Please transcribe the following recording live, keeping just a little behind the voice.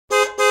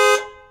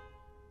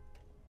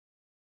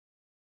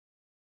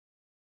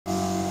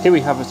Here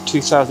we have a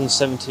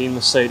 2017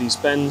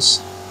 Mercedes-Benz.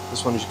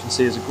 This one, as you can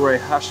see, is a grey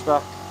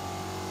hatchback.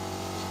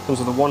 Comes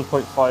with a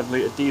 1.5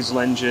 litre diesel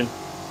engine,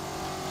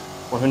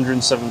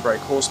 107 brake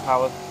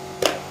horsepower,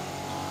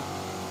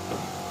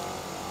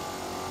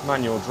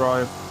 manual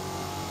drive.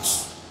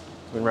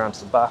 Coming round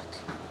to the back.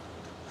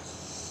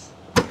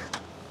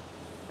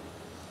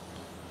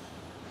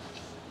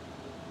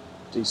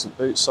 Decent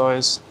boot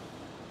size.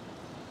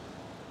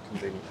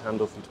 Convenient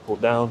handle for you to pull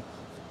down.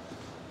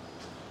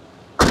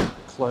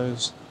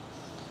 Close.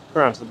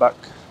 Around to the back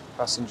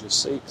passenger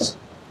seats.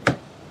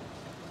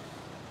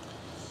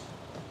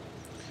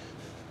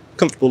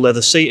 Comfortable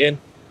leather seating.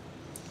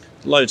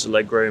 Loads of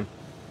leg room.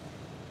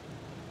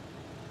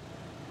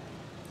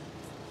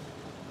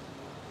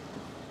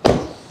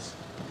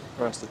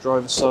 Around to the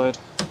driver's side.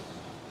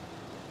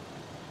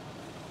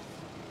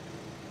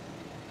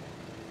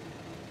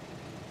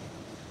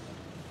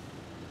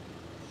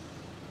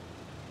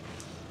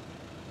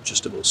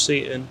 Adjustable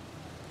seating.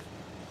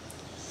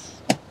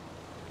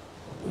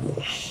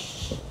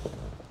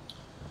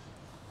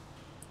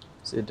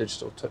 See a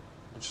digital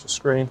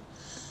screen.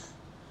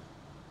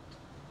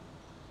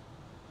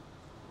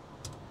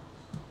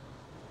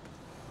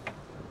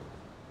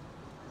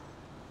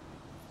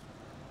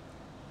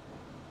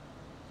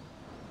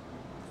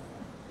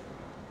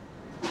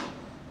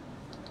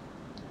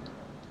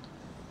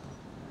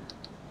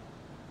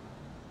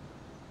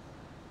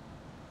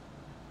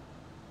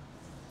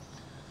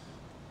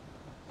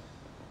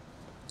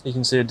 You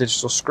can see a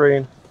digital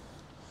screen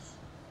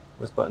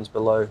with buttons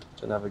below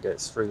to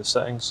navigate through the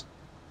settings.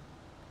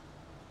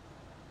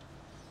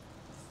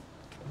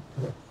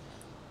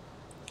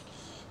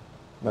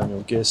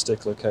 Manual gear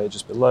stick located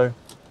just below.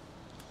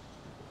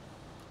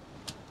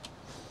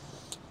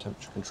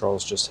 Temperature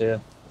controls just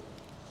here.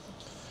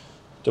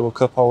 Double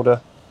cup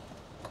holder.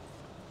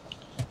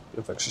 Bit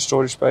of extra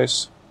storage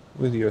space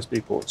with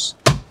USB ports.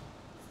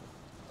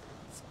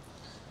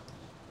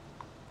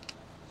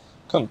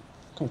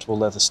 Comfortable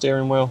leather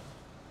steering wheel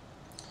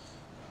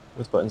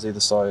with buttons either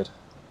side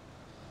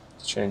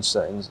to change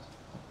settings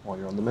while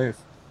you're on the move.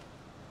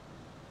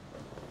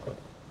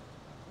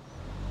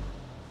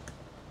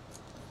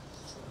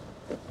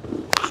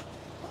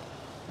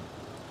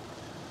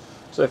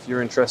 So if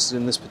you're interested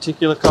in this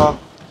particular car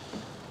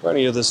or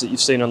any others that you've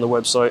seen on the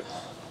website,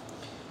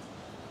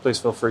 please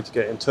feel free to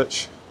get in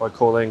touch by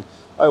calling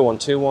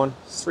 0121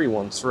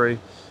 313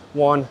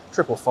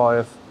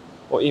 1555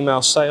 or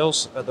email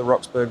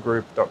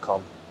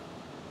sales@theroxburghgroup.com.